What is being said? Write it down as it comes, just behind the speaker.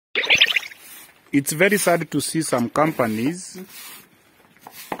It's very sad to see some companies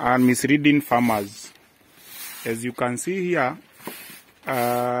are misleading farmers. As you can see here,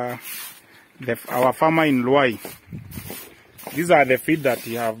 our farmer in Luai, these are the feed that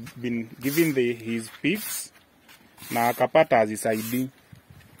he have been giving his pigs na akapata hazisaidii.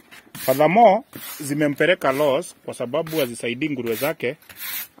 Furthermore, zimempeleka loss kwa sababu hazisaidii nguruwe zake,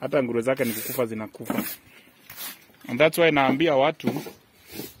 hata nguruwe zake ni kukufa zinakufa. And that's why naambia watu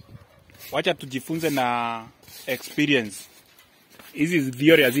wacha tujifunze na experience. Hizi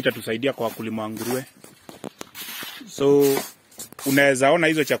theory hazitatusaidia kwa wakulima wa nguruwe. So unaweza ona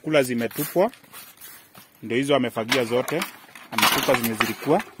hizo chakula zimetupwa, ndio hizo amefagia zote, ametupa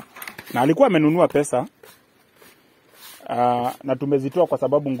zimezilikuwa, na alikuwa amenunua pesa. Na tumezitoa kwa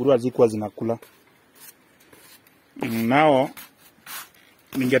sababu nguruwe hazikuwa zinakula. Nao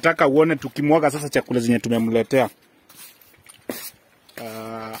ningetaka uone tukimwaga sasa chakula zenye tumemletea.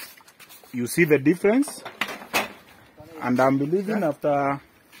 You see the difference, and I'm believing after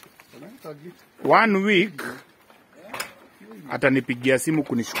 1 week atanipigia simu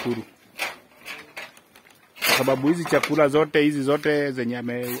kunishukuru, kwa sababu hizi chakula zote zenye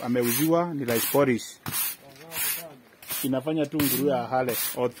ameuziwa ni rice porridge. Inafanya tu nguruwe ahale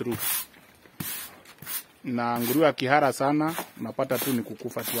all through, na nguruwe akihara sana unapata tu ni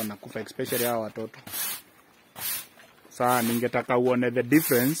kukufa tu, anakufa, especially hawa watoto. Sasa ningetaka uone the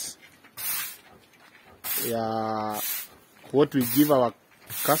difference ya what we give our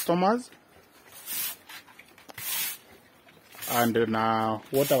customers and na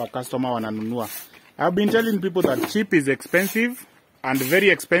what our customer wananunua. I've been telling people that cheap is expensive and very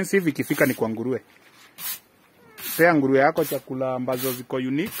expensive ikifika ni kwa nguruwe. Pea nguruwe yako chakula ambazo ziko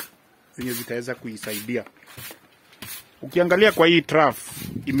unique zenye zitaweza kuisaidia. Ukiangalia kwa hii trough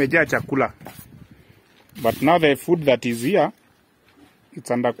imejaa chakula, but now the food that is here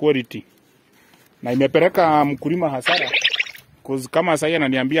it's under quality, na imepeleka mkulima hasara, cause kama sasa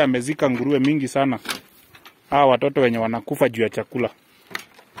ananiambia amezika nguruwe mingi sana, hawa watoto wenye wanakufa juu ya chakula.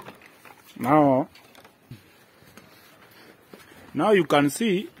 Now you can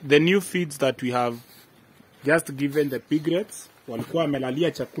see the new feeds that we have just given the piglets. Walikuwa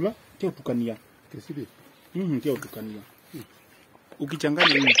wamelalia chakula, tio tukania. Tio tukania.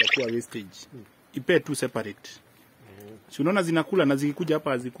 Ukichanganya hii itakuwa wastage. Ipe tu separate. Si unaona zinakula na zikikuja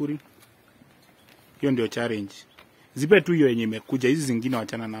hapa hazikuri. Hiyo ndio challenge. Zipe tu hiyo yenye imekuja, hizi zingine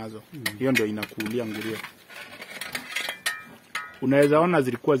wachana nazo. Hiyo ndio inakuulia nguruwe. Unaweza ona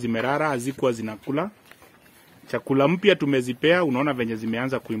zilikuwa zimerara, hazikuwa zinakula. Chakula mpya tumezipea, unaona venye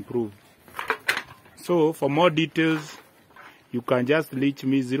zimeanza kuimprove. So for more details you can just reach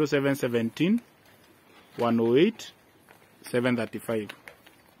me 0717 108 735.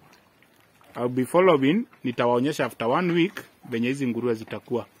 I'll be following, nitawaonyesha after 1 week venye hizi nguruwe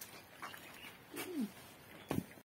zitakuwa.